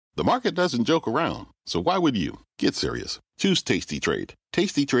The market doesn't joke around, so why would you? Get serious. Choose Tasty Trade.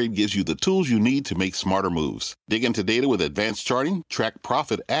 Tasty Trade gives you the tools you need to make smarter moves. Dig into data with advanced charting, track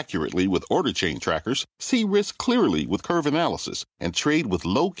profit accurately with order chain trackers, see risk clearly with curve analysis, and trade with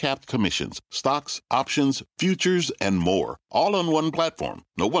low-capped commissions, stocks, options, futures, and more. All on one platform.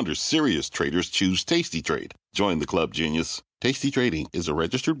 No wonder serious traders choose Tasty Trade. Join the club, genius. Tasty Trading is a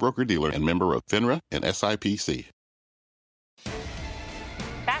registered broker-dealer and member of FINRA and SIPC.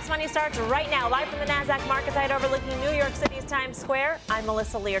 Fast Money starts right now, live from the NASDAQ market site overlooking New York City's Times Square. I'm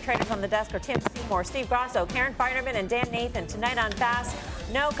Melissa Lee. Our traders on the desk are Tim Seymour, Steve Grasso, Karen Feinerman, and Dan Nathan. Tonight on Fast,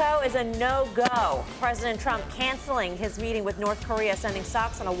 no-go is a no-go. President Trump canceling his meeting with North Korea, sending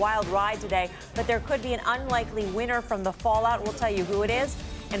stocks on a wild ride today. But there could be an unlikely winner from the fallout. We'll tell you who it is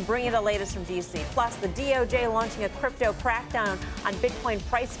and bring you the latest from D.C. Plus, the DOJ launching a crypto crackdown on Bitcoin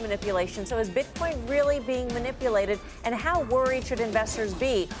price manipulation. So is Bitcoin really being manipulated? And how worried should investors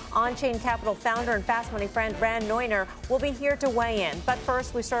be? On-Chain Capital founder and Fast Money friend Brad Neuner will be here to weigh in. But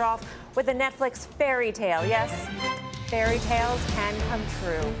first, we start off with a Netflix fairy tale. Yes, fairy tales can come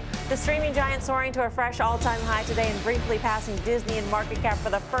true. The streaming giant soaring to a fresh all-time high today and briefly passing Disney in market cap for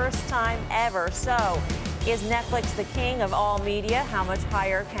the first time ever. So, is Netflix the king of all media? How much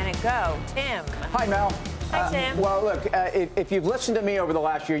higher can it go? Tim. Hi, Mel. Hi, Tim. Well, look, if you've listened to me over the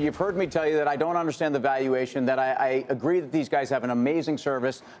last year, you've heard me tell you that I don't understand the valuation, that I agree that these guys have an amazing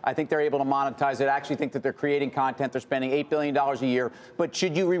service. I think they're able to monetize it. I actually think that they're creating content. They're spending $8 billion a year. But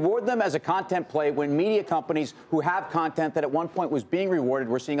should you reward them as a content play when media companies who have content that at one point was being rewarded,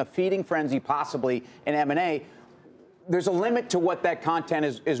 we're seeing a feeding frenzy possibly in M&A, there's a limit to what that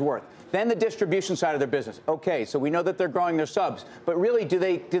content is worth. Then the distribution side of their business. Okay, so we know that they're growing their subs, but really, do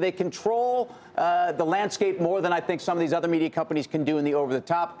they control the landscape more than I think some of these other media companies can do in the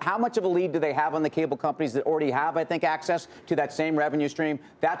over-the-top? How much of a lead do they have on the cable companies that already have, I think, access to that same revenue stream?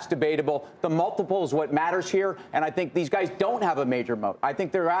 That's debatable. The multiple is what matters here, and I think these guys don't have a major moat. I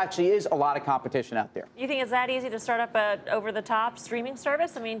think there actually is a lot of competition out there. You think it's that easy to start up an over-the-top streaming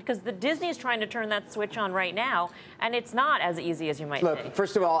service? I mean, because the Disney is trying to turn that switch on right now, and it's not as easy as you might think. Look,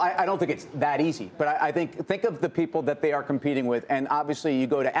 first of all, I don't think it's that easy, but I think of the people that they are competing with, and obviously you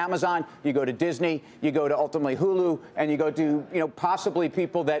go to Amazon, you go to Disney, you go to ultimately Hulu, and you go to possibly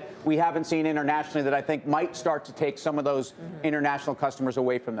people that we haven't seen internationally that I think might start to take some of those international customers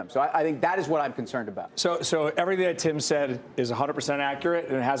away from them. So I think that is what I'm concerned about. So everything that Tim said is 100% accurate,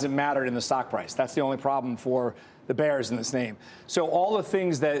 and it hasn't mattered in the stock price. That's the only problem for the bears in this name. So all the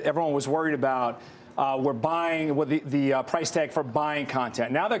things that everyone was worried about. We're buying the price tag for buying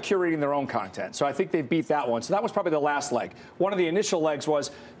content. Now they're curating their own content. So I think they beat that one. So that was probably the last leg. One of the initial legs was,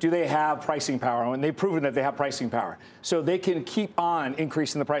 do they have pricing power? And they've proven that they have pricing power. So they can keep on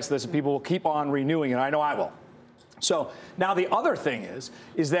increasing the price of this, and people will keep on renewing it. I know I will. So now the other thing is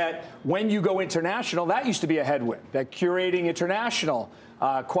that when you go international, that used to be a headwind, that curating international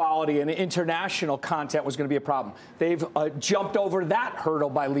quality and international content was going to be a problem. They've jumped over that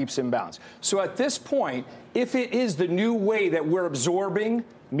hurdle by leaps and bounds. So at this point, if it is the new way that we're absorbing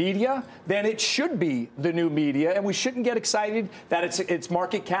media, then it should be the new media, and we shouldn't get excited that its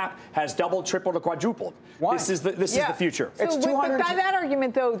market cap has doubled, tripled, or quadrupled. Why? This is the future. So with that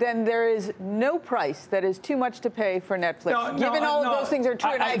argument, though, then there is no price that is too much to pay for Netflix. Given all of those things are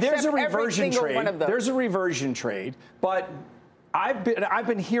true, and I accept every single one of those. There's a reversion trade, but I've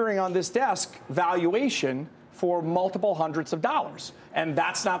been hearing on this desk valuation for multiple hundreds of dollars, and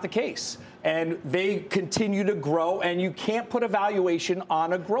that's not the case. And they continue to grow, and you can't put a valuation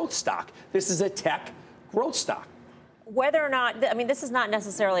on a growth stock. This is a tech growth stock. Whether or not, I mean, this is not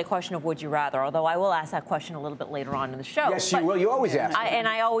necessarily a question of would you rather, although I will ask that question a little bit later on in the show. Yes, you will. You always ask.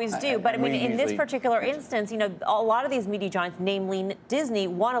 I always do. But, I mean, in this particular instance, a lot of these media giants, namely Disney,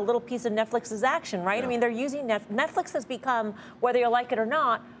 want a little piece of Netflix's action, right? Yeah. I mean, they're using Netflix has become, whether you like it or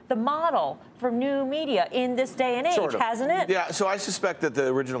not, the model for new media in this day and age, hasn't it? Yeah, so I suspect that the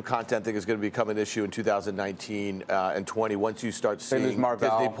original content thing is going to become an issue in 2019 and 20 once you start seeing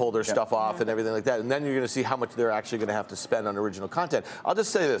Disney pull their stuff off and everything like that. And then you're going to see how much they're actually going to have to spend on original content. I'll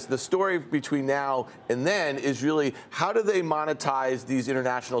just say this. The story between now and then is really how do they monetize these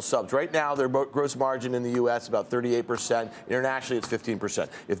international subs? Right now, their gross margin in the U.S. is about 38%. Internationally, it's 15%.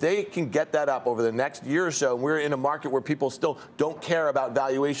 If they can get that up over the next year or so, and we're in a market where people still don't care about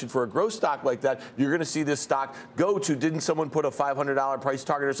valuation for a growth stock like that, you're going to see this stock go to, didn't someone put a $500 price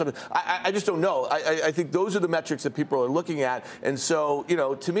target or something? I just don't know. I think those are the metrics that people are looking at. And so,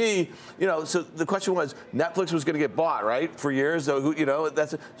 to me, so the question was, Netflix was going to get bought, right, for years. So, who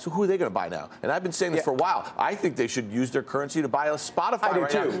are they going to buy now? And I've been saying this for a while. I think they should use their currency to buy a Spotify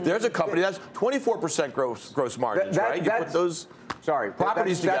right now. There's a company that's 24% gross margins, right? You put those Sorry.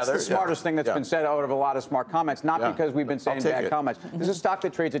 Properties that's together. the smartest thing that's been said out of a lot of smart comments, not because we've been saying bad comments. This is a stock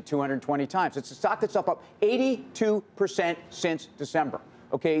that trades at 220 times. It's a stock that's up 82% since December.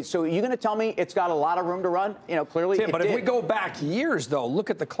 Okay, so you're going to tell me it's got a lot of room to run? Clearly Tim, but if we go back years, though, look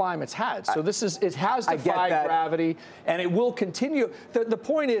at the climb it's had. So it has defied gravity, and it will continue. The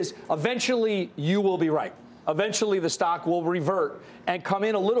point is, eventually you will be right. Eventually the stock will revert and come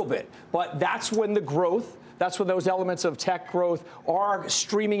in a little bit. But that's when that's when those elements of tech growth are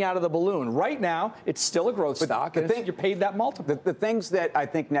streaming out of the balloon. Right now, it's still a growth stock, and you're paid that multiple. The things that I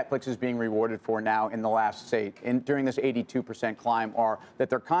think Netflix is being rewarded for now in the last, during this 82% climb are that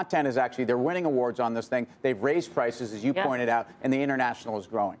their content is they're winning awards on this thing. They've raised prices, as you pointed out, and the international is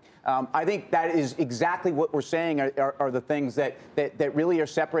growing. I think that is exactly what we're saying are the things that really are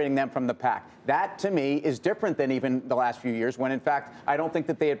separating them from the pack. That, to me, is different than even the last few years when, in fact, I don't think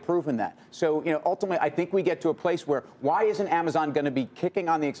that they had proven that. So, ultimately, I think we get to a place where why isn't Amazon going to be kicking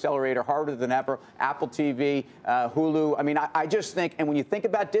on the accelerator harder than ever? Apple TV, Hulu. I mean, I just think, and when you think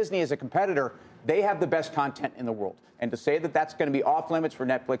about Disney as a competitor, they have the best content in the world. And to say that that's going to be off limits for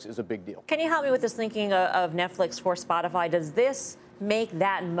Netflix is a big deal. Can you help me with this thinking of Netflix for Spotify? Does this make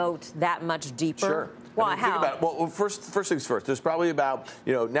that moat that much deeper? Sure. Well, how? Think about it. Well, first things first. There's probably about,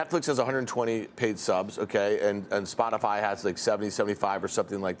 Netflix has 120 paid subs, okay, and Spotify has like 70, 75 or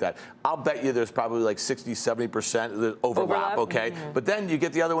something like that. I'll bet you there's probably like 60, 70% overlap, okay? Mm-hmm. But then you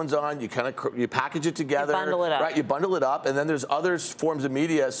get the other ones on, you package it together. You bundle it up. Right, you bundle it up, and then there's other forms of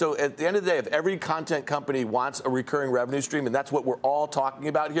media. So at the end of the day, if every content company wants a recurring revenue stream, and that's what we're all talking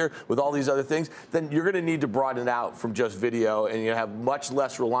about here with all these other things, then you're going to need to broaden it out from just video, and you have much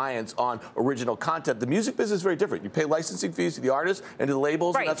less reliance on original content. The music business is very different. You pay licensing fees to the artists and to the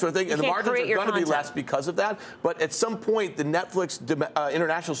labels and that sort of thing, and the margins are going to be less because of that. But at some point, the Netflix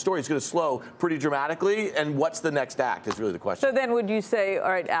international story is going to slow pretty dramatically, and what's the next act is really the question. So then would you say,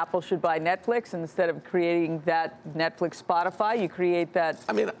 all right, Apple should buy Netflix instead of creating that Netflix Spotify? You create that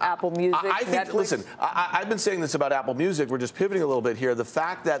Apple Music, I think, Netflix? Listen, I've been saying this about Apple Music. We're just pivoting a little bit here. The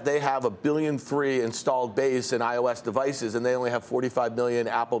fact that they have 1.3 billion installed base in iOS devices and they only have 45 million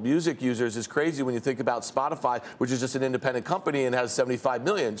Apple Music users is crazy when you think about Spotify, which is just an independent company and has 75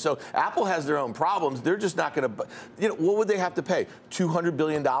 million. So Apple has their own problems. They're just not going to, what would they have to pay? $200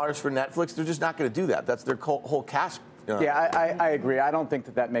 billion for Netflix? They're just not going to do that. That's their whole cash. Yeah, I agree. I don't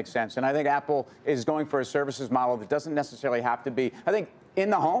think that makes sense. And I think Apple is going for a services model that doesn't necessarily have to be. I think in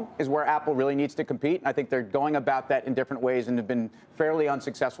the home is where Apple really needs to compete. And I think they're going about that in different ways and have been fairly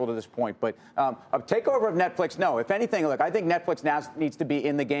unsuccessful to this point. But a takeover of Netflix, no. If anything, look, I think Netflix now needs to be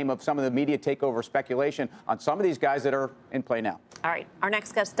in the game of some of the media takeover speculation on some of these guys that are in play now. All right. Our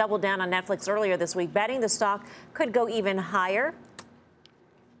next guest doubled down on Netflix earlier this week, betting the stock could go even higher.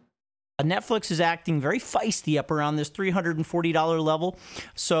 Netflix is acting very feisty up around this $340 level.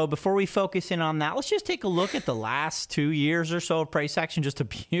 So before we focus in on that, let's just take a look at the last 2 years or so of price action. Just a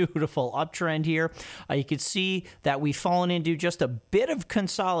beautiful uptrend here. You can see that we've fallen into just a bit of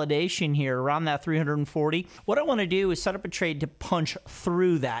consolidation here around that 340. What I want to do is set up a trade to punch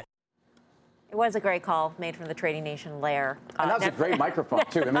through that. It was a great call made from the Trading Nation lair. And that was a great microphone,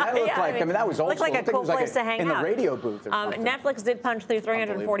 too. I mean, that looked that was old school. Looked like a cool place to hang out. In the radio booth or something. Netflix did punch through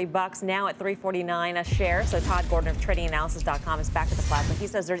 $340, now at $349 a share. So Todd Gordon of TradingAnalysis.com is back at the platform. He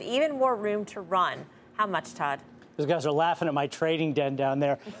says there's even more room to run. How much, Todd? Those guys are laughing at my trading den down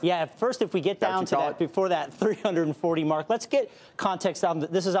there. Yeah, first, if we get down to that, before that 340 mark, let's get context on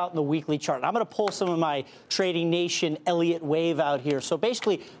this. Is out in the weekly chart. I'm going to pull some of my Trading Nation Elliott wave out here. So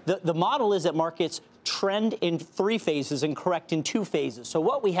basically, the model is that markets trend in 3 phases and correct in 2 phases. So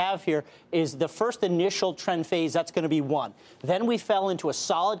what we have here is the first initial trend phase. That's going to be 1. Then we fell into a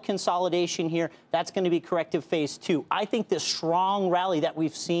solid consolidation here. That's going to be corrective phase 2. I think this strong rally that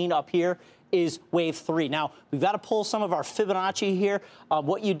we've seen up here is wave 3. Now, we've got to pull some of our Fibonacci here.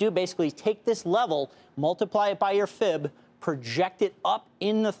 What you do basically take this level, multiply it by your fib, project it up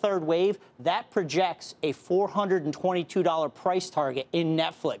in the third wave. That projects a $422 price target in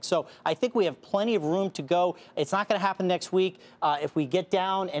Netflix. So I think we have plenty of room to go. It's not going to happen next week. If we get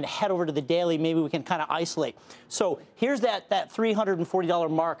down and head over to the daily, maybe we can kind of isolate. So here's that $340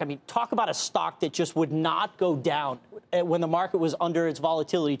 mark. I mean, talk about a stock that just would not go down when the market was under its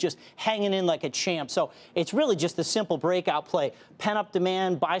volatility, just hanging in like a champ. So it's really just a simple breakout play. Pent-up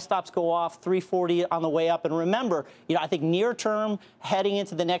demand, buy stops go off, 340 on the way up. And remember, I think near term, heading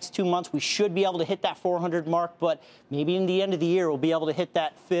into the next 2 months, we should be able to hit that 400 mark, but maybe in the end of the year, we'll be able to hit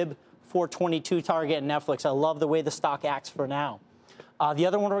that fib 422 target in Netflix. I love the way the stock acts for now. The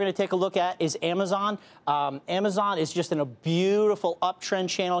other one we're going to take a look at is Amazon. Amazon is just in a beautiful uptrend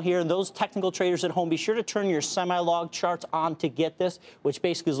channel here. And those technical traders at home, be sure to turn your semi-log charts on to get this, which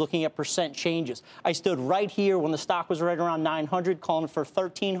basically is looking at percent changes. I stood right here when the stock was right around 900, calling for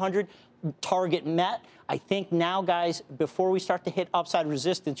 1,300. Target met. I think now, guys, before we start to hit upside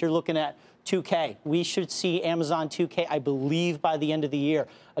resistance, you're looking at 2K. We should see Amazon 2K, I believe, by the end of the year.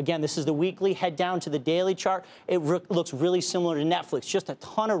 Again, this is the weekly. Head down to the daily chart. It looks really similar to Netflix. Just a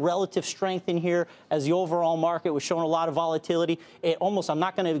ton of relative strength in here as the overall market was showing a lot of volatility. It almost, I'm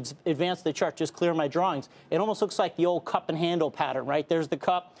not going to advance the chart, just clear my drawings. It almost looks like the old cup and handle pattern, right? There's the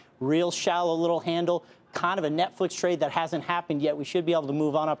cup, real shallow little handle, kind of a Netflix trade that hasn't happened yet. We should be able to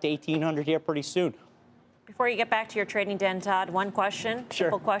move on up to 1,800 here pretty soon. Before you get back to your trading den, Todd, one question,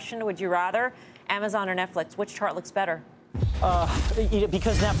 simple question. Would you rather Amazon or Netflix? Which chart looks better?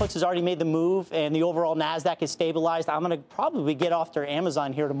 Because Netflix has already made the move and the overall NASDAQ is stabilized, I'm going to probably get after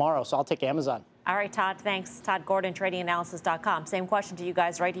Amazon here tomorrow, so I'll take Amazon. All right, Todd, thanks. Todd Gordon, tradinganalysis.com. Same question to you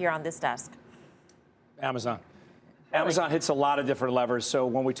guys right here on this desk. Amazon. Amazon hits a lot of different levers. So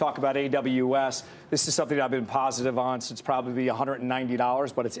when we talk about AWS, this is something I've been positive on since probably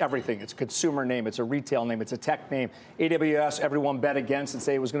 $190, but it's everything. It's a consumer name. It's a retail name. It's a tech name. AWS, everyone bet against and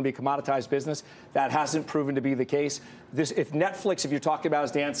say it was going to be a commoditized business. That hasn't proven to be the case. If Netflix, if you're talking about,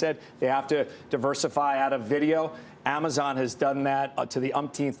 as Dan said, they have to diversify out of video. Amazon has done that to the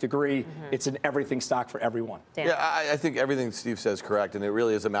umpteenth degree. It's an everything stock for everyone. Dan. Yeah, I think everything Steve says is correct, and it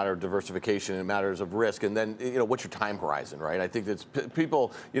really is a matter of diversification and matters of risk. And then, what's your time horizon, right? I think that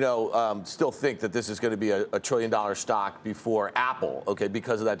people, still think that this is going to be a $1 trillion stock before Apple, okay,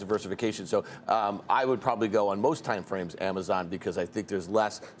 because of that diversification. So I would probably go on most time frames Amazon because I think there's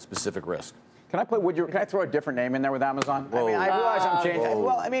less specific risk. Can I throw a different name in there with Amazon? I mean, I realize I'm changing.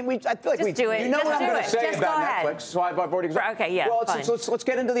 Well, I mean, I feel like just do it. You know just what I'm going to say just about Netflix, so I've already. Okay, yeah. Well, fine. let's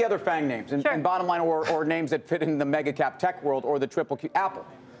get into the other FANG names and bottom line or names that fit in the mega cap tech world or the triple Q. Apple.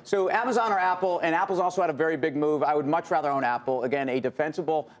 So Amazon or Apple, and Apple's also had a very big move. I would much rather own Apple. Again, a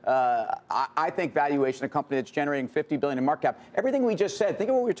defensible, I think, valuation, a company that's generating $50 billion in market cap. Everything we just said, think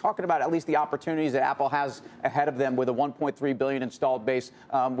of what we were talking about, at least the opportunities that Apple has ahead of them with a $1.3 billion installed base,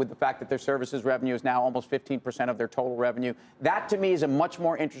 with the fact that their services revenue is now almost 15% of their total revenue. That, to me, is a much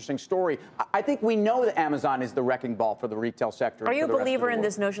more interesting story. I think we know that Amazon is the wrecking ball for the retail sector. Are you a believer in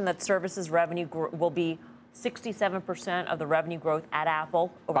this notion that services revenue will be 67% of the revenue growth at Apple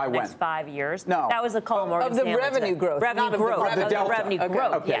over the next 5 years? No. That was the call Morgan Stanley. Of the revenue growth. Revenue growth. Of the delta. Revenue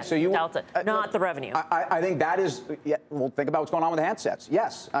growth. Okay, yes, so you, delta, not the revenue. I think that is, well, think about what's going on with handsets.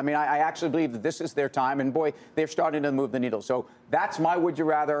 Yes. I mean, I actually believe that this is their time, and boy, they're starting to move the needle. So that's my would you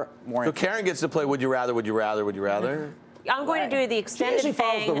rather. So Karen gets to play would you rather, would you rather, would you rather? I'm going to do the extended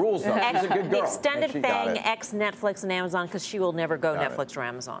FANG. The rules, though. She's a good girl. The extended FANG X Netflix and Amazon because she will never go Netflix or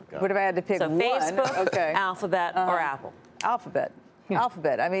Amazon. What if I had to pick one? Facebook, Alphabet, or Apple? Alphabet.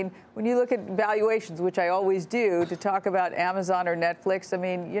 Alphabet. I mean, when you look at valuations, which I always do, to talk about Amazon or Netflix, I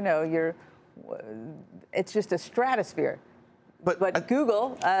mean, it's just a stratosphere. But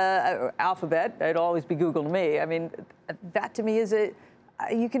Google, Alphabet, it'd always be Google to me. I mean, that to me is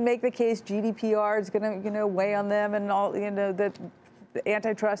you can make the case GDPR is going to weigh on them and all, that the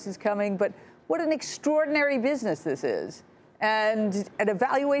antitrust is coming. But what an extraordinary business this is. And an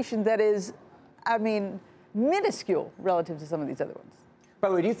evaluation that is, I mean, minuscule relative to some of these other ones. By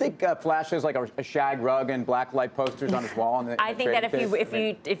the way, do you think Flash has like a shag rug and black light posters on his wall? I think that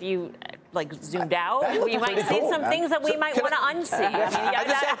if you like zoomed out, we might see some things that we might want to unsee.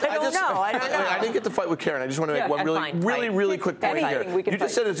 I don't know. I didn't get to fight with Karen. I just want to make one really quick point here. You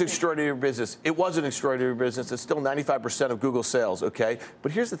just said it's an extraordinary business. It was an extraordinary business. It's still 95% of Google sales, okay?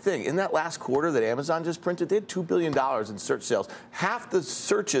 But here's the thing. In that last quarter that Amazon just printed, they had $2 billion in search sales. Half the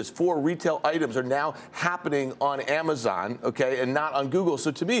searches for retail items are now happening on Amazon, okay, and not on Google.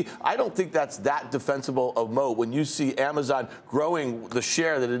 So to me, I don't think that's that defensible of moat when you see Amazon growing the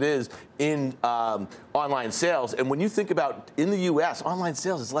share that it is in online sales. And when you think about in the U.S., online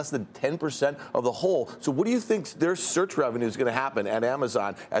sales is less than 10% of the whole. So what do you think their search revenue is going to happen at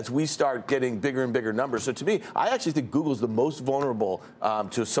Amazon as we start getting bigger and bigger numbers? So to me, I actually think Google's the most vulnerable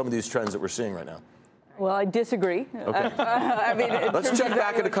to some of these trends that we're seeing right now. Well, I disagree. Okay. I mean, let's check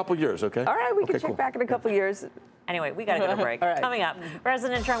back in a couple years, okay? All right, we can check back in a couple years. Anyway, we got to go to break. Right. Coming up,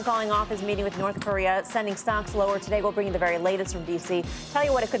 President Trump calling off his meeting with North Korea, sending stocks lower today. We'll bring you the very latest from D.C., tell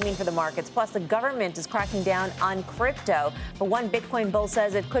you what it could mean for the markets. Plus, the government is cracking down on crypto. But one Bitcoin bull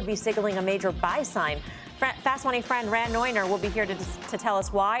says it could be signaling a major buy sign. Fast Money friend Rand Neuner will be here to tell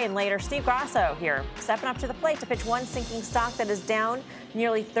us why. And later, Steve Grasso here, stepping up to the plate to pitch one sinking stock that is down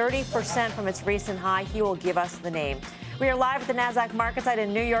nearly 30% from its recent high. He will give us the name. We are live at the NASDAQ market site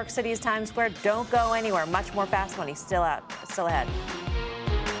in New York City's Times Square. Don't go anywhere. Much more Fast Money still ahead.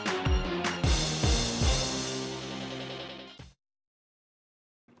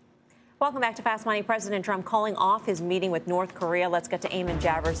 Welcome back to Fast Money. President Trump calling off his meeting with North Korea. Let's get to Eamon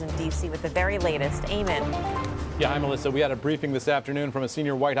Javers in D.C. with the very latest. Eamon. Yeah, hi, Melissa. We had a briefing this afternoon from a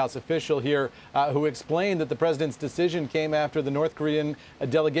senior White House official here who explained that the president's decision came after the North Korean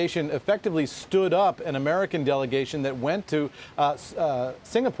delegation effectively stood up an American delegation that went to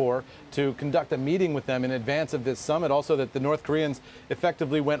Singapore to conduct a meeting with them in advance of this summit. Also, that the North Koreans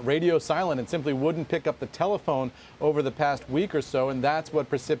effectively went radio silent and simply wouldn't pick up the telephone over the past week or so. And that's what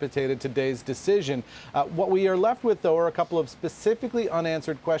precipitated today's decision. What we are left with, though, are a couple of specifically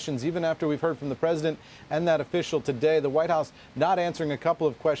unanswered questions, even after we've heard from the president and that official today. The White House not answering a couple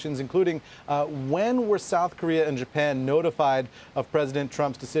of questions, including when were South Korea and Japan notified of President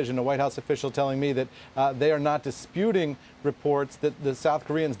Trump's decision? A White House official telling me that they are not disputing reports that the South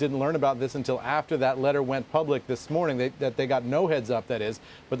Koreans didn't learn about this until after that letter went public this morning, that they got no heads up, that is.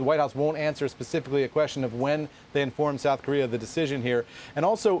 But the White House won't answer specifically a question of when they informed South Korea of the decision here. And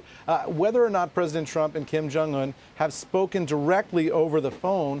also whether or not President Trump and Kim Jong-un have spoken directly over the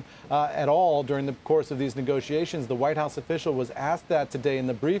phone at all during the course of these negotiations. The White House official was asked that today in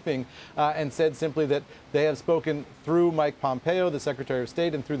the briefing and said simply that they have spoken through Mike Pompeo, the Secretary of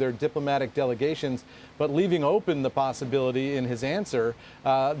State, and through their diplomatic delegations, but leaving open the possibility in his answer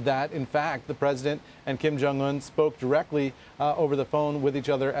that, in fact, the president and Kim Jong-un spoke directly over the phone with each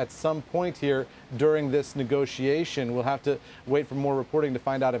other at some point here during this negotiation. We'll have to wait for more reporting to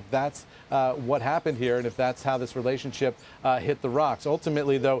find out if that's what happened here and if that's how this relationship hit the rocks.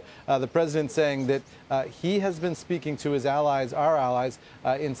 Ultimately, though, the president saying that he has been speaking to his allies, our allies,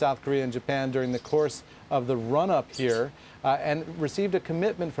 in South Korea and Japan during the course of the run-up here and received a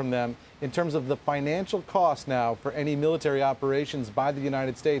commitment from them in terms of the financial cost now for any military operations by the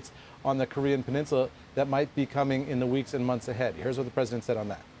United States on the Korean Peninsula that might be coming in the weeks and months ahead. Here's what the president said on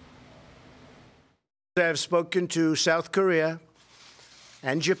that. I have spoken to South Korea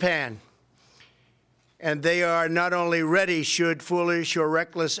and Japan, and they are not only ready should foolish or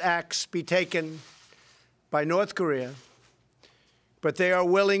reckless acts be taken by North Korea, but they are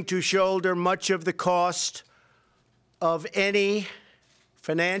willing to shoulder much of the cost of any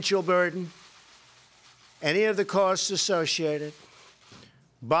financial burden, any of the costs associated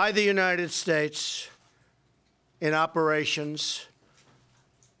by the United States in operations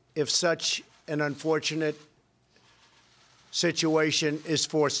if such an unfortunate situation is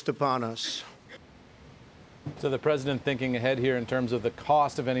forced upon us. So the president thinking ahead here in terms of the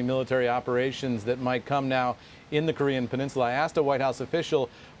cost of any military operations that might come now in the Korean Peninsula. I asked a White House official,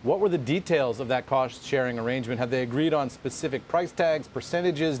 what were the details of that cost-sharing arrangement? Have they agreed on specific price tags,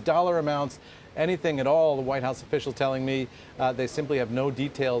 percentages, dollar amounts, anything at all? The White House official telling me they simply have no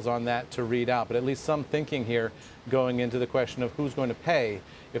details on that to read out, but at least some thinking here going into the question of who's going to pay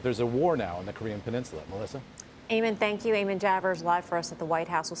if there's a war now in the Korean Peninsula. Melissa? Eamon, thank you. Eamon Javers live for us at the White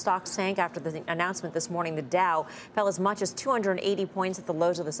House. Well, stocks sank after the announcement this morning. The Dow fell as much as 280 points at the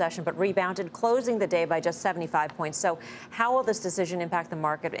lows of the session, but rebounded, closing the day by just 75 points. So how will this decision impact the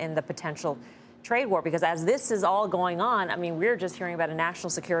market and the potential trade war? Because as this is all going on, I mean, we're just hearing about a national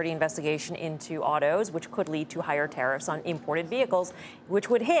security investigation into autos, which could lead to higher tariffs on imported vehicles, which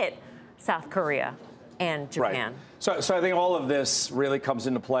would hit South Korea and Japan. Right. So I think all of this really comes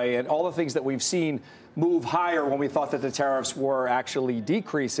into play, and all the things that we've seen move higher when we thought that the tariffs were actually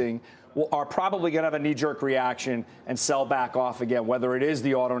decreasing are probably going to have a knee-jerk reaction and sell back off again, whether it is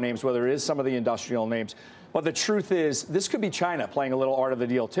the auto names, whether it is some of the industrial names. But the truth is, this could be China playing a little art of the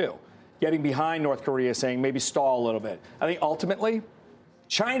deal, too, getting behind North Korea, saying maybe stall a little bit. I think ultimately,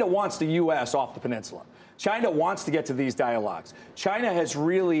 China wants the U.S. off the peninsula. China wants to get to these dialogues. China has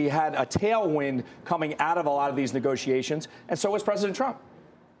really had a tailwind coming out of a lot of these negotiations, and so has President Trump.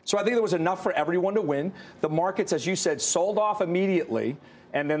 So I think there was enough for everyone to win. The markets, as you said, sold off immediately,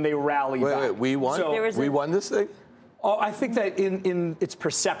 and then they rallied back. Wait, we won? So, we won this thing? Oh, I think that in its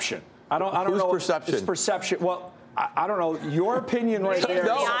perception. I don't know. Whose perception? It's perception. Well, I don't know. Your opinion right there.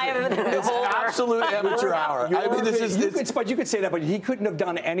 No, it's absolute amateur hour. I mean, but you could say that, but he couldn't have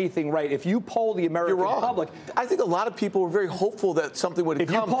done anything right. If you poll the American public. I think a lot of people were very hopeful that something would come.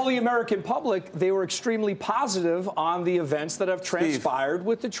 If you poll the American public, they were extremely positive on the events that have transpired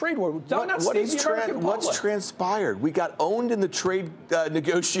with the trade war. What's transpired? We got owned in the trade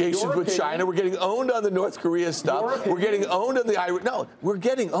negotiations with China. We're getting owned on the North Korea stuff. We're getting owned on the Irish. No, we're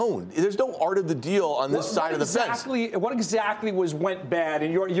getting owned. There's no art of the deal on this side of the fence. exactly went bad?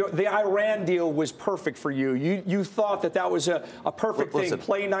 And the Iran deal was perfect for you. You thought that was a perfect thing.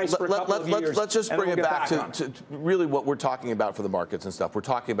 Play nice for a couple of years. Let's just bring it back to really what we're talking about for the markets and stuff. We're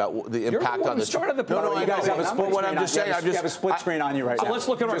talking about the impact on the start of the No, you guys have a split screen. You have a split screen on you right now. So let's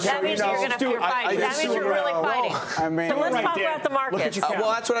look at our. That means you're fighting. That means you're really fighting. So let's talk about the markets.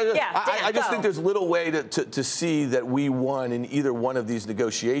 Well, that's what I just think there's little way to see that we won in either one of these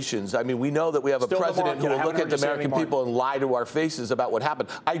negotiations. I mean, we know that we have a president who will look at the American people and lie to our faces about what happened.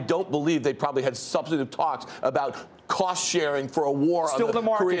 I don't believe they probably had substantive talks about cost sharing for a war on the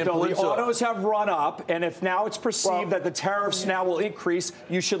Korean Peninsula. The autos have run up, and if now it's perceived that the tariffs now will increase,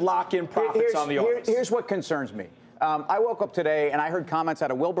 you should lock in profits on the autos. Here's what concerns me. I woke up today and I heard comments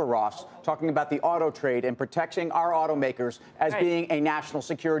out of Wilbur Ross talking about the auto trade and protecting our automakers as being a national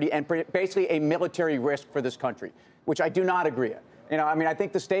security and basically a military risk for this country, which I do not agree with. I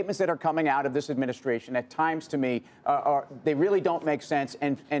think the statements that are coming out of this administration at times to me, they really don't make sense.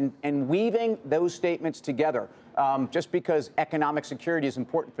 And weaving those statements together, just because economic security is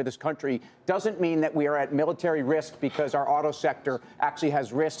important for this country, doesn't mean that we are at military risk because our auto sector actually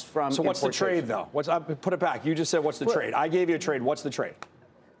has risks from. So what's the trade, though? Put it back. You just said what's the trade? I gave you a trade. What's the trade?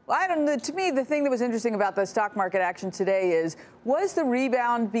 Well, I don't know. To me, the thing that was interesting about the stock market action today was the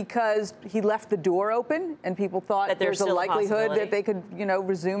rebound because he left the door open and people thought that there's a likelihood that they could,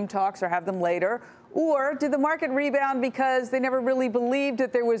 resume talks or have them later? Or did the market rebound because they never really believed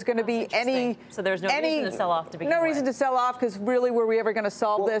that there was going to be any... So there's no reason to sell off to begin with. No reason to sell off because really were we ever going to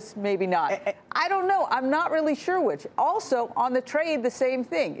solve this? Maybe not. I don't know. I'm not really sure which. Also, on the trade, the same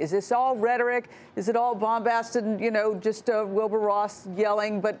thing. Is this all rhetoric? Is it all bombasted and, just Wilbur Ross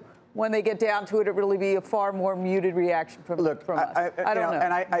yelling? But when they get down to it, it really be a far more muted reaction from us. I don't know.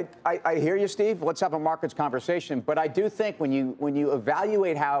 And I hear you, Steve. Let's have a markets conversation. But I do think when you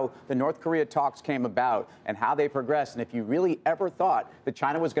evaluate how the North Korea talks came about and how they progressed, and if you really ever thought that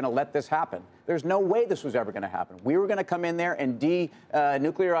China was going to let this happen, there's no way this was ever going to happen. We were going to come in there and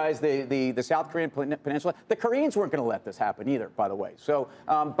denuclearize the South Korean peninsula. The Koreans weren't going to let this happen either, by the way. So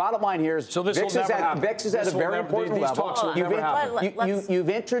bottom line here is VIX is at a very important level. You've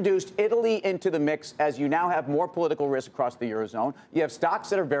introduced Italy into the mix as you now have more political risk across the Eurozone. You have stocks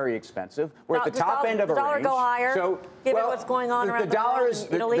that are very expensive. We're at the top end of a range. The dollar go higher, given what's going on around the world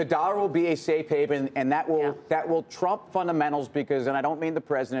in Italy? The dollar will be a safe haven, and that will trump fundamentals because, and I don't mean the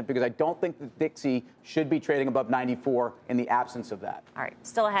president, because I don't think the Dixie should be trading above 94 in the absence of that. All right,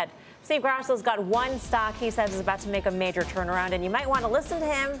 still ahead. Steve Grasso's got one stock he says is about to make a major turnaround, and you might want to listen to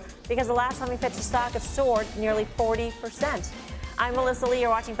him because the last time he pitched a stock, it soared nearly 40%. I'm Melissa Lee. You're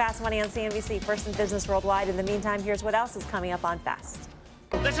watching Fast Money on CNBC, first in business worldwide. In the meantime, here's what else is coming up on Fast.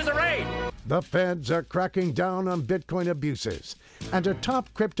 This is a raid. The feds are cracking down on Bitcoin abuses, and a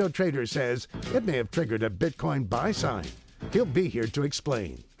top crypto trader says it may have triggered a Bitcoin buy sign. He'll be here to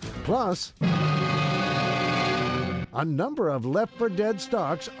explain. Plus, a number of left-for-dead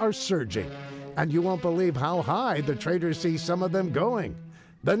stocks are surging, and you won't believe how high the traders see some of them going.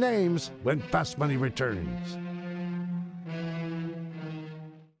 The names when Fast Money returns.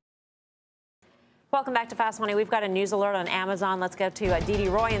 Welcome back to Fast Money. We've got a news alert on Amazon. Let's go to Aditi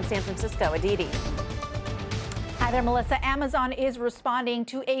Roy in San Francisco. Aditi. Hi there, Melissa. Amazon is responding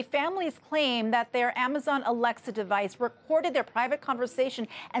to a family's claim that their Amazon Alexa device recorded their private conversation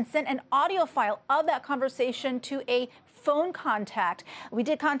and sent an audio file of that conversation to a phone contact. We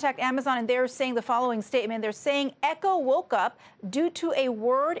did contact Amazon, and they're saying the following statement. They're saying Echo woke up due to a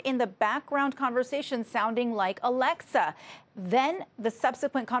word in the background conversation sounding like Alexa. Then the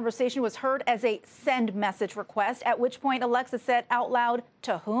subsequent conversation was heard as a send message request, at which point Alexa said out loud,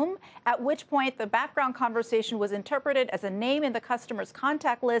 "To whom?" At which point the background conversation was interpreted as a name in the customer's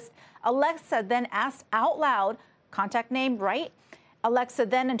contact list. Alexa then asked out loud, "Contact name, right?" Alexa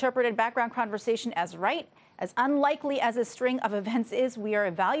then interpreted background conversation as right. As unlikely as a string of events is, we are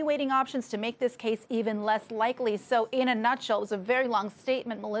evaluating options to make this case even less likely. So in a nutshell, it was a very long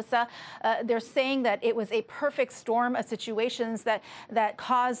statement, Melissa. They're saying that it was a perfect storm of situations that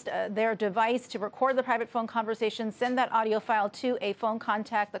caused their device to record the private phone conversation, send that audio file to a phone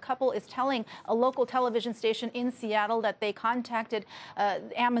contact. The couple is telling a local television station in Seattle that they contacted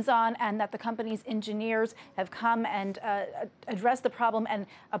Amazon and that the company's engineers have come and addressed the problem and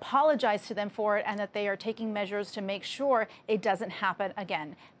apologized to them for it, and that they are taking measures to make sure it doesn't happen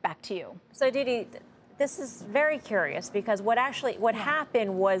again. Back to you. So, Didi, this is very curious because what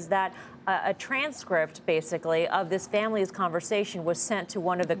happened was that a transcript, basically, of this family's conversation was sent to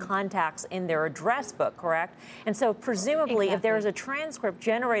one of the contacts in their address book, correct? And so, presumably, if there is a transcript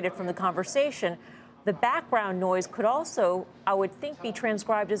generated from the conversation, the background noise could also, I would think, be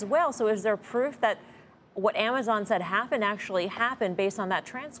transcribed as well. So, is there proof that what Amazon said happened actually happened based on that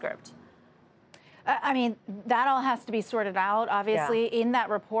transcript? I mean, that all has to be sorted out. Obviously, in that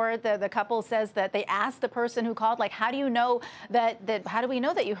report, the couple says that they asked the person who called, like, how do you know that how do we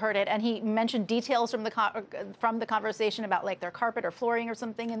know that you heard it? And he mentioned details from the conversation about like their carpet or flooring or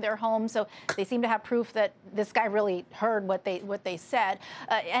something in their home. So they seem to have proof that this guy really heard what they said.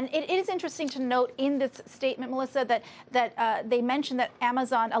 And it is interesting to note in this statement, Melissa, that they mentioned that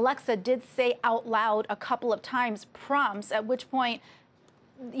Amazon Alexa did say out loud a couple of times prompts, at which point,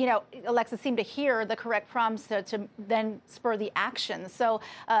 you know, Alexa seemed to hear the correct prompts to then spur the action. So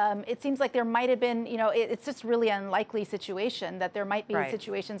it seems like there might have been, you know, it's just really unlikely situation that there might be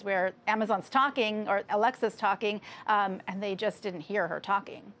situations where Amazon's talking or Alexa's talking and they just didn't hear her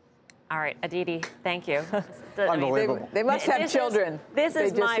talking. All right, Aditi, thank you. Unbelievable. They must have children. This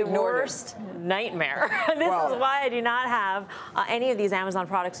is my worst nightmare. This is why I do not have any of these Amazon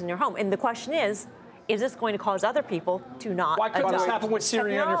products in your home. And the question is this going to cause other people to not Why couldn't this happen with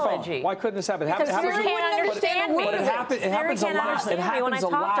Siri on your phone? Why couldn't this happen? Because Siri can't understand me. But it happens a lot. It happens when I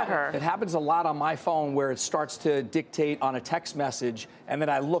talk to her. It happens a lot on my phone where it starts to dictate on a text message, and then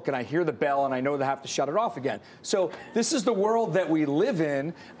I look and I hear the bell and I know they have to shut it off again. So this is the world that we live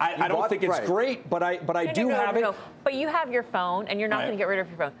in. I don't think it's great, but I do have it. But you have your phone, and you're not going to get rid of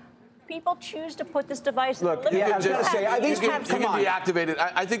your phone. People choose to put this device Look, in the living room. You can deactivate it.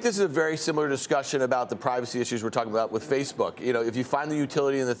 I think this is a very similar discussion about the privacy issues we're talking about with Facebook. You know, if you find the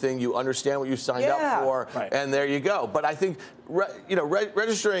utility in the thing, you understand what you signed up for, and there you go. But I think,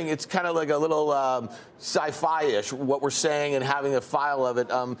 registering, it's kind of like a little sci-fi-ish, what we're saying, and having a file of it,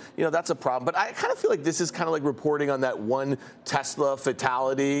 that's a problem. But I kind of feel like this is kind of like reporting on that one Tesla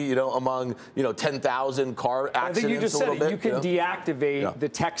fatality, among, 10,000 car accidents. I think you just said it. You can deactivate the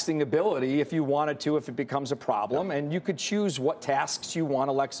texting ability if you wanted to, if it becomes a problem, and you could choose what tasks you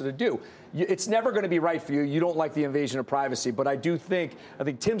want Alexa to do. It's never going to be right for you. You don't like the invasion of privacy, but I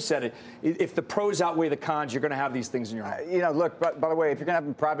think Tim said it. If the pros outweigh the cons, you're going to have these things in your home. Look, by the way, if you're going to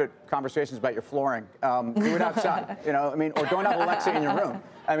have private conversations about your flooring, do it outside, or don't have Alexa in your room.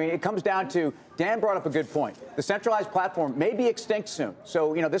 It comes down to, Dan brought up a good point. The centralized platform may be extinct soon.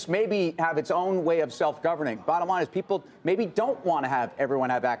 So, this may have its own way of self-governing. Bottom line is people maybe don't want to have everyone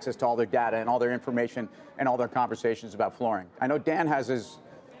have access to all their data and all their information and all their conversations about flooring. I know Dan has his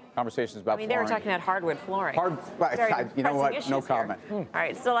conversations about flooring. They were talking about hardwood flooring. You know what? No comment. All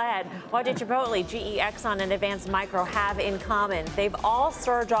right, still ahead. What did Chipotle, GE, Exxon, and Advanced Micro have in common? They've all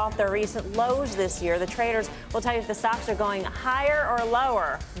surged off their recent lows this year. The traders will tell you if the stocks are going higher or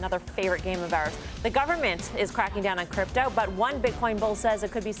lower. Another favorite game of ours. The government is cracking down on crypto, but one Bitcoin bull says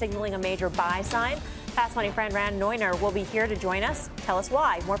it could be signaling a major buy sign. Fast Money friend Rand Neuner will be here to join us. Tell us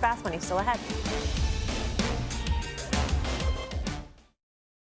why. More Fast Money still ahead.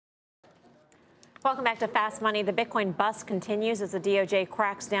 Welcome back to Fast Money. The Bitcoin bust continues as the DOJ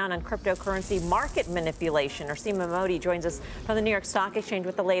cracks down on cryptocurrency market manipulation. Seema Modi joins us from the New York Stock Exchange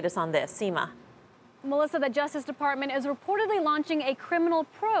with the latest on this. Seema. Melissa, the Justice Department is reportedly launching a criminal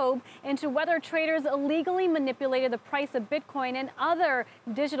probe into whether traders illegally manipulated the price of Bitcoin and other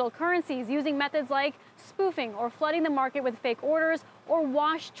digital currencies using methods like spoofing or flooding the market with fake orders or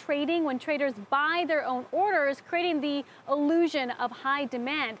wash trading when traders buy their own orders, creating the illusion of high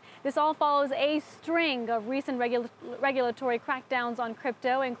demand. This all follows a string of recent regulatory crackdowns on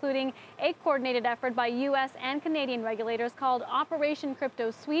crypto, including a coordinated effort by U.S. and Canadian regulators called Operation Crypto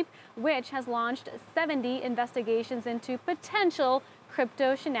Sweep, which has launched 70 investigations into potential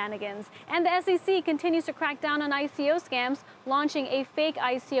crypto shenanigans. And the SEC continues to crack down on ICO scams, launching a fake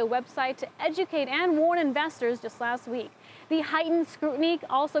ICO website to educate and warn investors just last week. The heightened scrutiny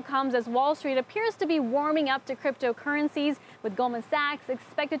also comes as Wall Street appears to be warming up to cryptocurrencies, with Goldman Sachs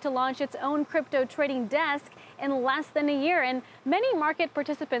expected to launch its own crypto trading desk in less than a year. And many market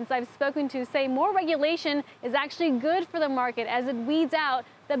participants I've spoken to say more regulation is actually good for the market as it weeds out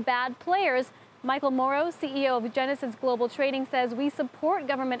the bad players. Michael Morrow, CEO of Genesis Global Trading, says we support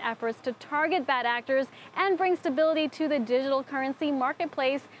government efforts to target bad actors and bring stability to the digital currency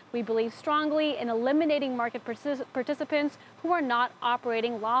marketplace. We believe strongly in eliminating market participants who are not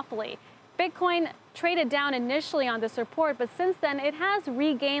operating lawfully. Bitcoin traded down initially on this report, but since then it has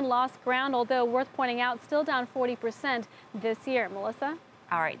regained lost ground, although worth pointing out, still down 40% this year. Melissa?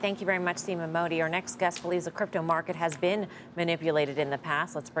 All right. Thank you very much, Seema Modi. Our next guest believes the crypto market has been manipulated in the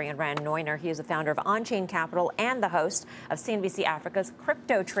past. Let's bring in Rand Neuner. He is the founder of On-Chain Capital and the host of CNBC Africa's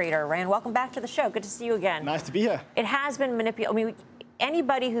Crypto Trader. Rand, welcome back to the show. Good to see you again. Nice to be here. It has been manipulated.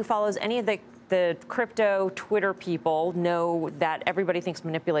 Anybody who follows any of the crypto Twitter people know that everybody thinks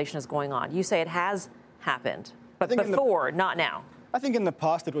manipulation is going on. You say it has happened, but before, not now. I think in the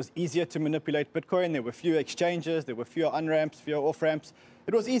past it was easier to manipulate Bitcoin. There were fewer exchanges, there were fewer on-ramps, fewer off-ramps.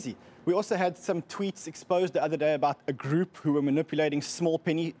 It was easy. We also had some tweets exposed the other day about a group who were manipulating small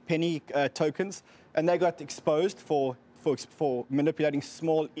penny tokens, and they got exposed for manipulating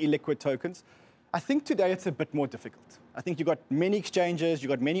small illiquid tokens. I think today it's a bit more difficult. I think you've got many exchanges, you've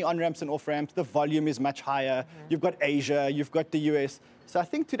got many on-ramps and off-ramps, the volume is much higher, you've got Asia, you've got the US. So I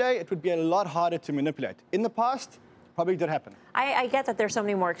think today it would be a lot harder to manipulate. In the past, probably did happen. I get that there's so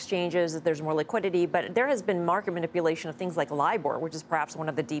many more exchanges, that there's more liquidity, but there has been market manipulation of things like LIBOR, which is perhaps one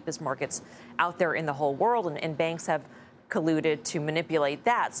of the deepest markets out there in the whole world, and banks have colluded to manipulate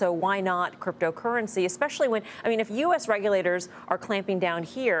that. So why not cryptocurrency, especially when, I mean, if U.S. regulators are clamping down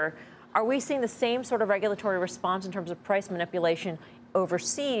here, are we seeing the same sort of regulatory response in terms of price manipulation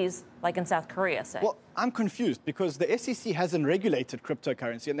overseas, like in South Korea, say? Well, I'm confused because the SEC hasn't regulated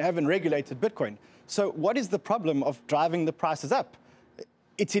cryptocurrency and they haven't regulated Bitcoin. So what is the problem of driving the prices up?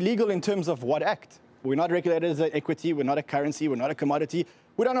 It's illegal in terms of what act? We're not regulated as an equity, we're not a currency, we're not a commodity.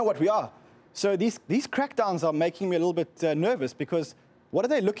 We don't know what we are. So these crackdowns are making me a little bit nervous because what are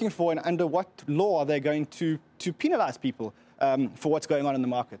they looking for and under what law are they going to penalize people for what's going on in the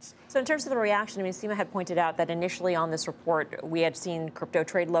markets? So in terms of the reaction, I mean, Seema had pointed out that initially on this report, we had seen crypto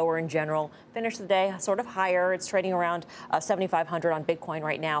trade lower in general, finished the day sort of higher. It's trading around 7,500 on Bitcoin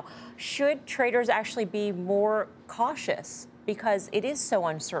right now. Should traders actually be more cautious? Because it is so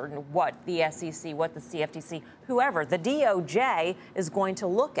uncertain what the SEC, what the CFTC, whoever, the DOJ is going to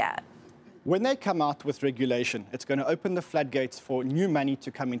look at. When they come out with regulation, it's going to open the floodgates for new money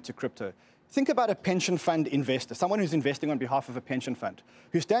to come into crypto. Think about a pension fund investor, someone who's investing on behalf of a pension fund,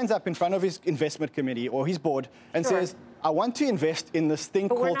 who stands up in front of his investment committee or his board and says, I want to invest in this thing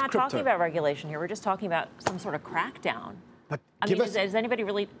called crypto. But we're not talking about regulation here. We're just talking about some sort of crackdown. But I mean, is anybody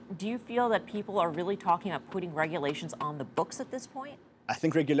really, do you feel that people are really talking about putting regulations on the books at this point? I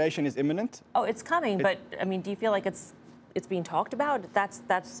think regulation is imminent. Oh, it's coming, but I mean, do you feel like it's being talked about? That's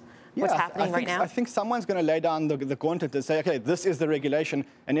what's happening right now? I think someone's going to lay down the gauntlet and say, okay, this is the regulation,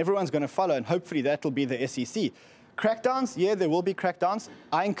 and everyone's going to follow, and hopefully that'll be the SEC. Crackdowns, yeah, there will be crackdowns.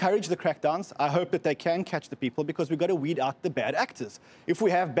 I encourage the crackdowns. I hope that they can catch the people because we've got to weed out the bad actors. If we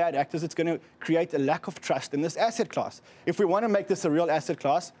have bad actors, it's going to create a lack of trust in this asset class. If we want to make this a real asset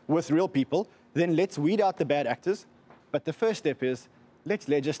class with real people, then let's weed out the bad actors. But the first step is let's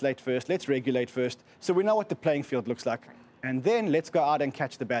legislate first, let's regulate first, so we know what the playing field looks like. And then let's go out and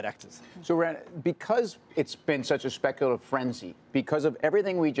catch the bad actors. So, Rand, because it's been such a speculative frenzy, because of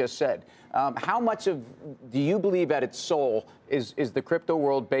everything we just said, how much do you believe at its soul is the crypto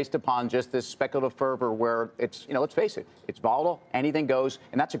world based upon just this speculative fervor where it's, let's face it, it's volatile, anything goes,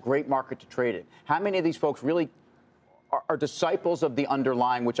 and that's a great market to trade in. How many of these folks really are disciples of the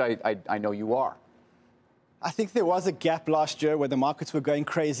underlying, which I know you are? I think there was a gap last year where the markets were going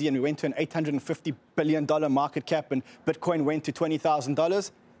crazy and we went to an $850 billion market cap and Bitcoin went to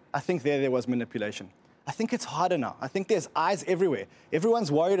 $20,000. I think there was manipulation. I think it's harder now. I think there's eyes everywhere.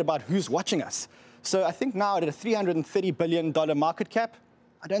 Everyone's worried about who's watching us. So I think now at a $330 billion market cap,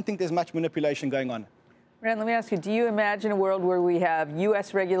 I don't think there's much manipulation going on. Rand, let me ask you, do you imagine a world where we have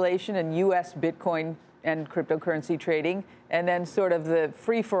U.S. regulation and U.S. Bitcoin and cryptocurrency trading, and then sort of the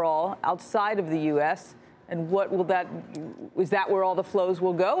free-for-all outside of the U.S., and what will is that where all the flows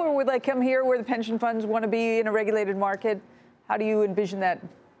will go? Or will they come here where the pension funds want to be in a regulated market? How do you envision that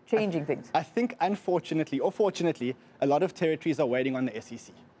changing things? I think, unfortunately or fortunately, a lot of territories are waiting on the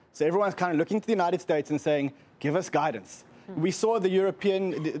SEC. So everyone's kind of looking to the United States and saying, give us guidance. We saw the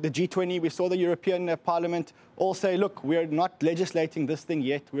G20, we saw the European Parliament all say, look, we're not legislating this thing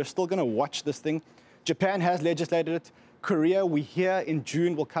yet. We're still going to watch this thing. Japan has legislated it. Korea, we hear in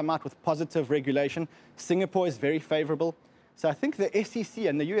June, will come out with positive regulation. Singapore is very favorable. So I think the SEC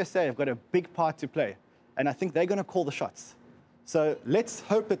and the USA have got a big part to play. And I think they're going to call the shots. So let's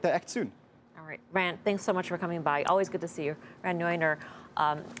hope that they act soon. All right. Rand, thanks so much for coming by. Always good to see you. Rand Neuner,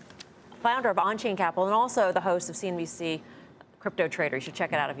 founder of On-Chain Capital and also the host of CNBC Crypto Trader. You should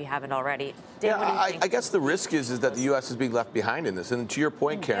check it out if you haven't already. Dan, what do you think? I guess the risk is that the U.S. is being left behind in this. And to your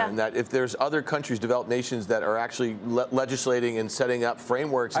point, Karen, that if there's other countries, developed nations that are actually legislating and setting up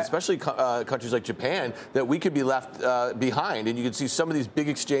frameworks, especially countries like Japan, that we could be left behind. And you can see some of these big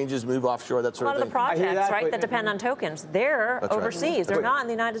exchanges move offshore, that sort of thing. A lot of the projects, that depend on tokens, they're overseas. They're not in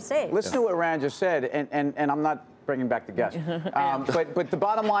the United States. Listen to what Rand just said, and I'm not bringing back the guest. But the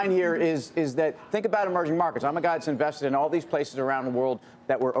bottom line here is that think about emerging markets. I'm a guy that's invested in all these places around the world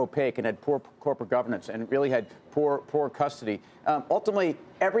that were opaque and had poor corporate governance and really had poor custody. Ultimately,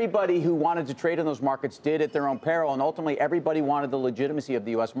 everybody who wanted to trade in those markets did at their own peril, and ultimately everybody wanted the legitimacy of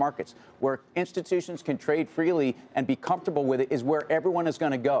the U.S. markets. Where institutions can trade freely and be comfortable with it is where everyone is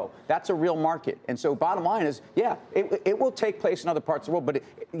going to go. That's a real market. And so bottom line is, yeah, it will take place in other parts of the world, but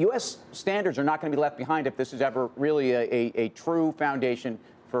U.S. standards are not going to be left behind if this is ever really a true foundation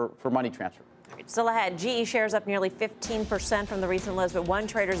for money transfer. Still ahead, GE shares up nearly 15% from the recent lows, but one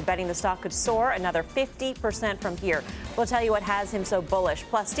trader is betting the stock could soar another 50% from here. We'll tell you what has him so bullish.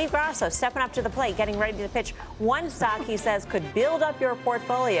 Plus, Steve Grasso stepping up to the plate, getting ready to pitch one stock he says could build up your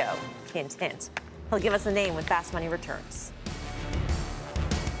portfolio. Hint, hint. He'll give us a name when Fast Money returns.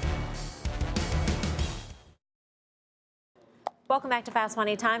 Welcome back to Fast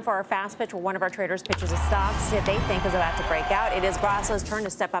Money. Time for our fast pitch, where one of our traders pitches a stock that they think is about to break out. It is Grasso's turn to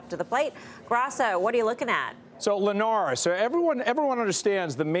step up to the plate. Grasso, what are you looking at? So Lennar, so everyone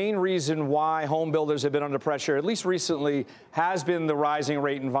understands the main reason why home builders have been under pressure, at least recently, has been the rising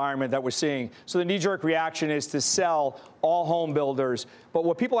rate environment that we're seeing. So the knee-jerk reaction is to sell all home builders. But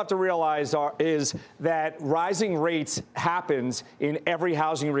what people have to realize is that rising rates happens in every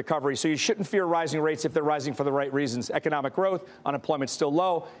housing recovery. So you shouldn't fear rising rates if they're rising for the right reasons. Economic growth, unemployment's still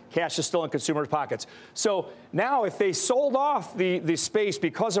low, cash is still in consumers' pockets. So now if they sold off the space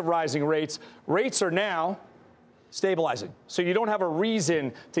because of rising rates, rates are now stabilizing. So you don't have a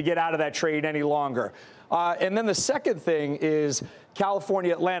reason to get out of that trade any longer. And then the second thing is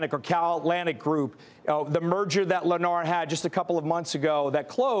California Atlantic, or Cal Atlantic Group, the merger that Lennar had just a couple of months ago that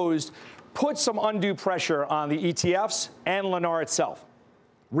closed, put some undue pressure on the ETFs and Lennar itself.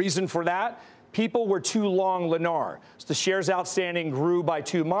 Reason for that? People were too long Lennar. So the shares outstanding grew by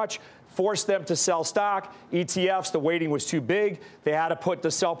too much, forced them to sell stock. ETFs, the weighting was too big. They had to put the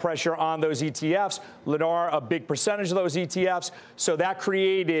sell pressure on those ETFs. Lennar, a big percentage of those ETFs. So that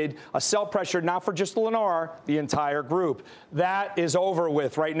created a sell pressure, not for just Lennar, the entire group. That is over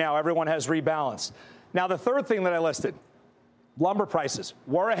with right now. Everyone has rebalanced. Now, the third thing that I listed, lumber prices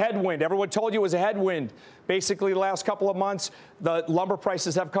were a headwind. Everyone told you it was a headwind. Basically, the last couple of months, the lumber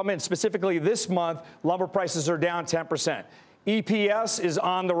prices have come in. Specifically this month, lumber prices are down 10%. EPS is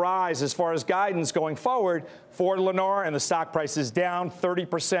on the rise as far as guidance going forward for Lennar, and the stock price is down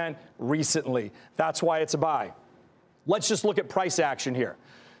 30% recently. That's why it's a buy. Let's just look at price action here.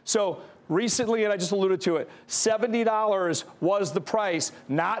 So recently, and I just alluded to it, $70 was the price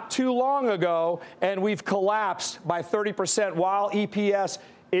not too long ago, and we've collapsed by 30% while EPS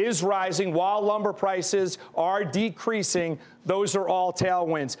is rising, while lumber prices are decreasing. Those are all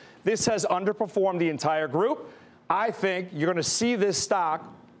tailwinds. This has underperformed the entire group. I think you're going to see this stock.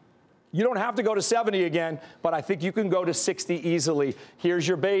 You don't have to go to 70 again, but I think you can go to 60 easily. Here's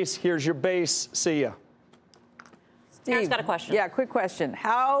your base. Here's your base. See ya. Karen's got a question. Yeah, quick question.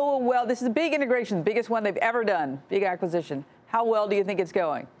 How well, this is a big integration, the biggest one they've ever done, big acquisition. How well do you think it's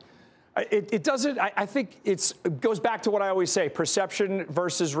going? It doesn't. I think it goes back to what I always say, perception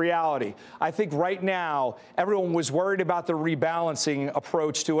versus reality. I think right now everyone was worried about the rebalancing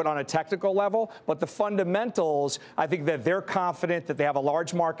approach to it on a technical level, but the fundamentals, I think that they're confident that they have a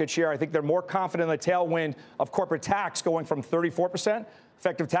large market share. I think they're more confident in the tailwind of corporate tax going from 34%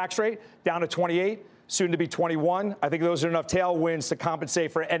 effective tax rate down to 28, soon to be 21. I think those are enough tailwinds to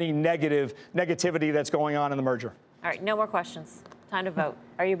compensate for any negativity that's going on in the merger. All right, no more questions. Time to vote.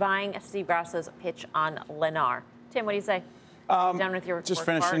 Are you buying Steve Grasso's pitch on Lennar? Tim, what do you say? Done with your just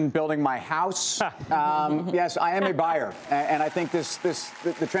finishing building my house. Yes, I am a buyer, and I think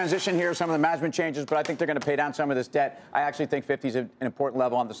the transition here, some of the management changes, but I think they're going to pay down some of this debt. I actually think 50 is an important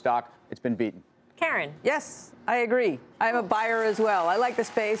level on the stock. It's been beaten. Karen. Yes, I agree. I'm a buyer as well. I like the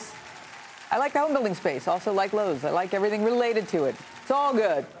space. I like the home building space. Also like Lowe's. I like everything related to it. It's all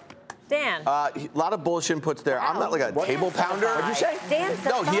good. Dan. A lot of bullish inputs there. Wow. I'm not like a table pounder. What did you say? Dan said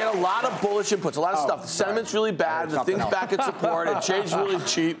no, he had a lot of bullish inputs, a lot of stuff. The sentiment's really bad. The thing's back at support. It changed really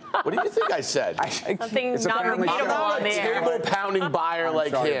cheap. What do you think I said? Something not repeatable on there. I'm not a table pounding buyer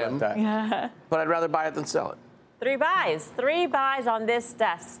like him, but I'd rather buy it than sell it. 3 buys on this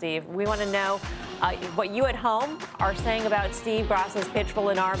desk, Steve. We want to know what you at home are saying about Steve Grasso's pitch for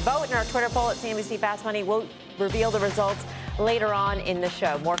Lennar. Vote in our Twitter poll at CNBC Fast Money. We'll reveal the results later on in the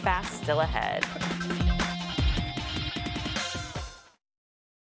show. More Fast still ahead.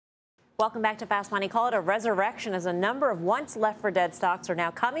 Welcome back to Fast Money. Call it a resurrection as a number of once left for dead stocks are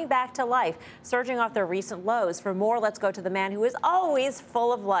now coming back to life, surging off their recent lows. For more, let's go to the man who is always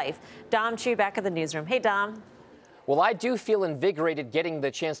full of life, Dom Chu, back at the newsroom. Hey, Dom. Well, I do feel invigorated getting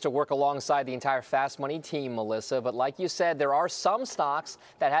the chance to work alongside the entire Fast Money team, Melissa. But like you said, there are some stocks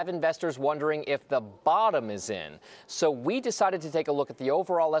that have investors wondering if the bottom is in. So we decided to take a look at the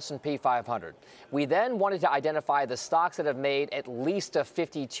overall S&P 500. We then wanted to identify the stocks that have made at least a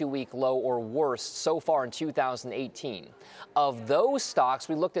 52-week low or worse so far in 2018. Of those stocks,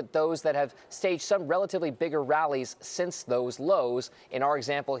 we looked at those that have staged some relatively bigger rallies since those lows. In our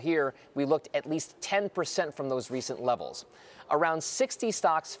example here, we looked at least 10% from those recent levels. Around 60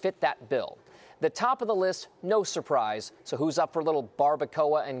 stocks fit that bill. The top of the list, no surprise. So who's up for a little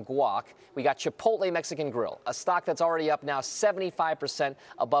barbacoa and guac? We got Chipotle Mexican Grill, a stock that's already up now 75%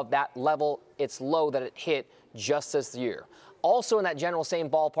 above that level, its low that it hit just this year. Also in that general same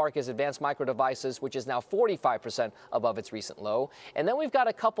ballpark is Advanced Micro Devices, which is now 45% above its recent low. And then we've got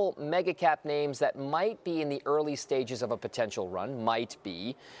a couple mega cap names that might be in the early stages of a potential run, might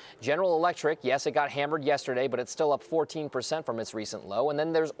be. General Electric, yes, it got hammered yesterday, but it's still up 14% from its recent low. And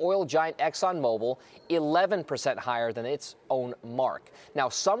then there's oil giant ExxonMobil, 11% higher than its own mark. Now,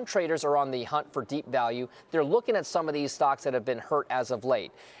 some traders are on the hunt for deep value. They're looking at some of these stocks that have been hurt as of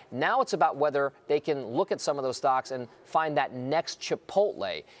late. Now it's about whether they can look at some of those stocks and find that next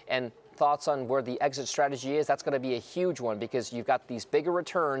Chipotle. And thoughts on where the exit strategy is, that's going to be a huge one because you've got these bigger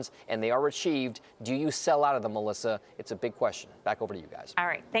returns and they are achieved. Do you sell out of them, Melissa? It's a big question. Back over to you guys. All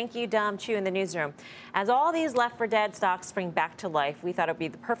right. Thank you, Dom Chu in the newsroom. As all these left for dead stocks spring back to life, we thought it would be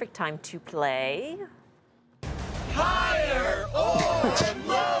the perfect time to play Higher or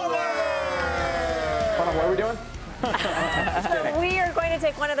Lower. Hold on, what are we doing? So we are going to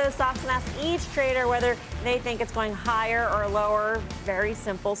take one of those stocks and ask each trader whether they think it's going higher or lower. Very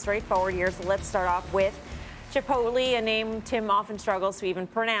simple, straightforward here. So let's start off with Chipotle, a name Tim often struggles to even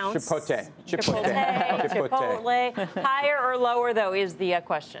pronounce. Chipotle. Higher or lower, though, is the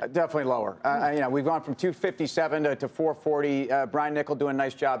question. Definitely lower. We've gone from 257 to 440. Brian Nickel doing a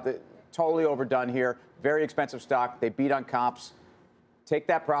nice job. Totally overdone here. Very expensive stock. They beat on comps. Take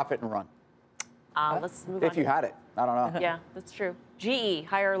that profit and run. Let's move on. If you had it. I don't know. Yeah, that's true. GE,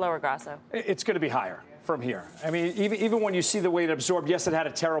 higher or lower, Grasso? It's going to be higher from here. I mean, even when you see the way it absorbed, yes, it had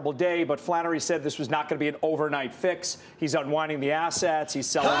a terrible day, but Flannery said this was not going to be an overnight fix. He's unwinding the assets. He's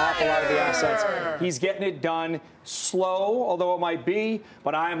selling off a lot of the assets. He's getting it done slow, although it might be,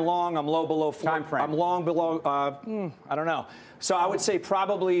 but I am long. I'm low below 4. Time frame. I'm long below, I don't know. So I would say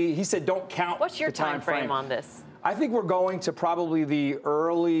probably, he said don't count. What's your the time frame on this? I think we're going to probably the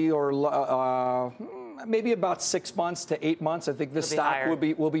early or maybe about 6 months to 8 months. I think this stock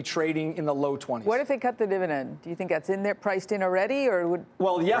will be trading in the low 20s. What if they cut the dividend? Do you think that's in there, priced in already, or would?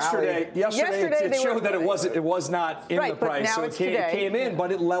 Well, yesterday it showed that it was not in the price. Now so it came in,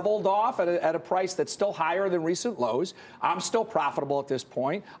 but it leveled off at a price that's still higher than recent lows. I'm still profitable at this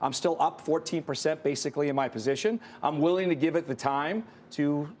point. I'm still up 14% basically in my position. I'm willing to give it the time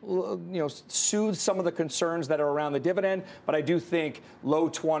to soothe some of the concerns that are around the dividend, but I do think low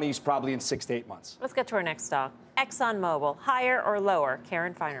 20s probably in 6 to 8 months. Let's get to our next stock. ExxonMobil, higher or lower?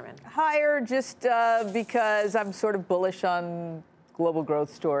 Karen Feinerman. Higher, just because I'm sort of bullish on global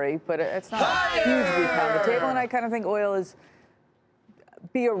growth story, but it's not hugely pound the table, and I kind of think oil is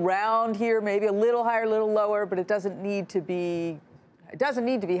be around here, maybe a little higher, a little lower, but it doesn't need to be. It doesn't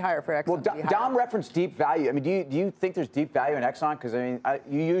need to be higher for Exxon. Well, Dom referenced deep value. I mean, do you think there's deep value in Exxon? Because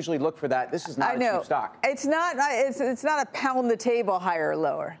you usually look for that. This is not a cheap stock. It's not. It's not a pound the table higher or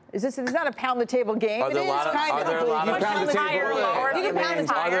lower. It's not a pound the table game. Are there a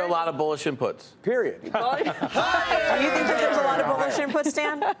lot of bullish inputs? Period. Do you think that there's a lot of bullish inputs,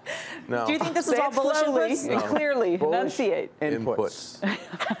 Dan? No. Do you think this is all bullish inputs? No. Clearly, enunciate. Inputs.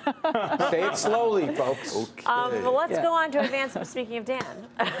 Say it slowly, folks. Okay. Well, let's go on to Advanced. Speaking of Dan,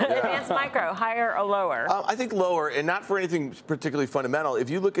 Advanced Micro, higher or lower? I think lower, and not for anything particularly fundamental. If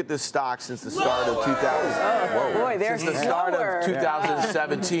you look at this stock since the start of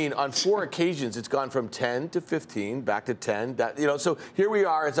 2017, on 4 occasions, it's gone from 10 to 15, back to 10. So here we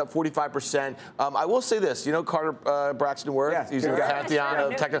are. It's up 45%. I will say this. Carter Braxton Worth. He's in the pantheon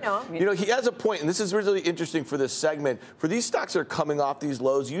of technical. He has a point, and this is really interesting for this segment. For these stocks that are coming off these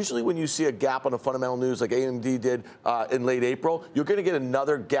lows, usually when you see a gap on a fundamental news like AMD did in late April, you're going to get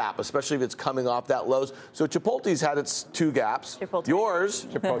another gap, especially if it's coming off that lows. So Chipotle's had its 2 gaps. Yours,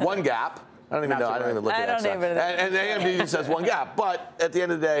 1 gap. I don't even know. I don't even look at that. And AMD just has one gap. But at the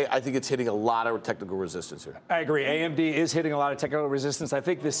end of the day, I think it's hitting a lot of technical resistance here. I agree. AMD is hitting a lot of technical resistance. I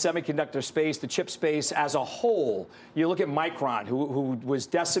think the semiconductor space, the chip space as a whole, you look at Micron, who was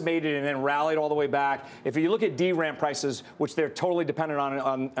decimated and then rallied all the way back. If you look at DRAM prices, which they're totally dependent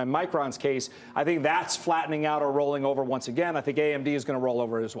on Micron's case, I think that's flattening out or rolling over once again. I think AMD is going to roll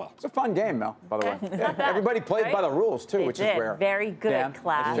over as well. It's a fun game, Mel, by the way. Everybody played by the rules, too, which is rare. Very good Dan,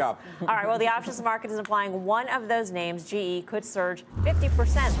 class. nice job. All right, well, the options market is implying one of those names, GE, could surge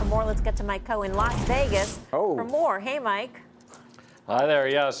 50%. For more, let's get to Mike Coe in Las Vegas for more. Hey, Mike. Hi there.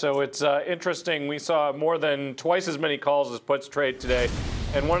 Yeah, so it's interesting. We saw more than twice as many calls as puts trade today.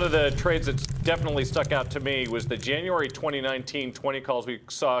 And one of the trades that's definitely stuck out to me was the January 2019 20 calls. We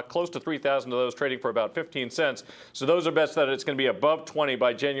saw close to 3,000 of those trading for about 15 cents. So those are bets that it's going to be above 20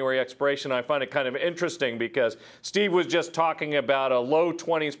 by January expiration. I find it kind of interesting because Steve was just talking about a low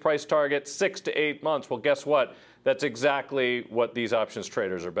 20s price target, 6 to 8 months. Well, guess what? That's exactly what these options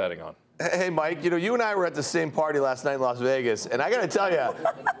traders are betting on. Hey, Mike, you and I were at the same party last night in Las Vegas, and I got to tell you,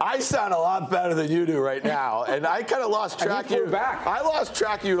 I sound a lot better than you do right now, and I kind of lost track of you. I lost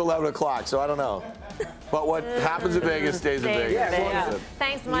track of you at 11 o'clock, so I don't know. But what happens in Vegas stays in Vegas. Yeah.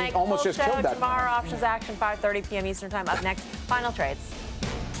 Thanks, Mike. Almost just killed that. Tomorrow, options action, 5:30 p.m. Eastern Time. Up next, final trades.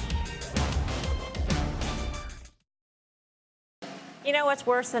 You know what's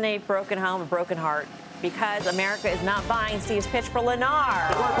worse than a broken home, a broken heart? Because America is not buying Steve's pitch for Lennar.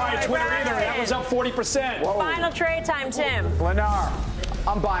 They weren't buying Twitter either. That was up 40%. Whoa. Final trade time, Tim. Lennar.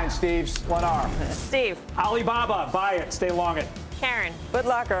 I'm buying Steve's. Lennar. Steve. Alibaba. Buy it. Stay long it. Karen. Foot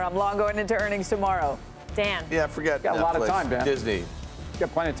Locker. I'm long going into earnings tomorrow. Dan. Yeah, forget Got Netflix. a lot of time, Dan. Disney.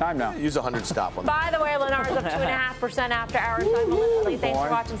 Got plenty of time now. Use 100 stop on By the way, Lennar is up 2.5% after hours. I'm Melissa Lee. Thanks for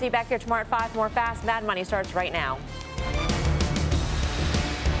watching. See you back here tomorrow at 5. More Fast Mad Money starts right now.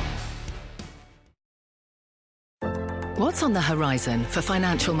 What's on the horizon for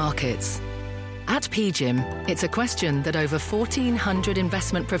financial markets? At PGIM, it's a question that over 1,400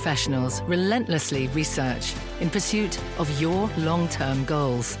 investment professionals relentlessly research in pursuit of your long-term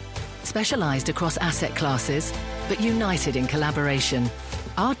goals. Specialized across asset classes, but united in collaboration,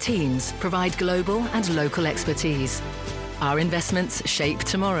 our teams provide global and local expertise. Our investments shape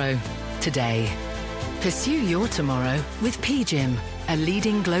tomorrow, today. Pursue your tomorrow with PGIM, a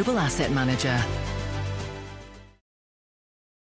leading global asset manager.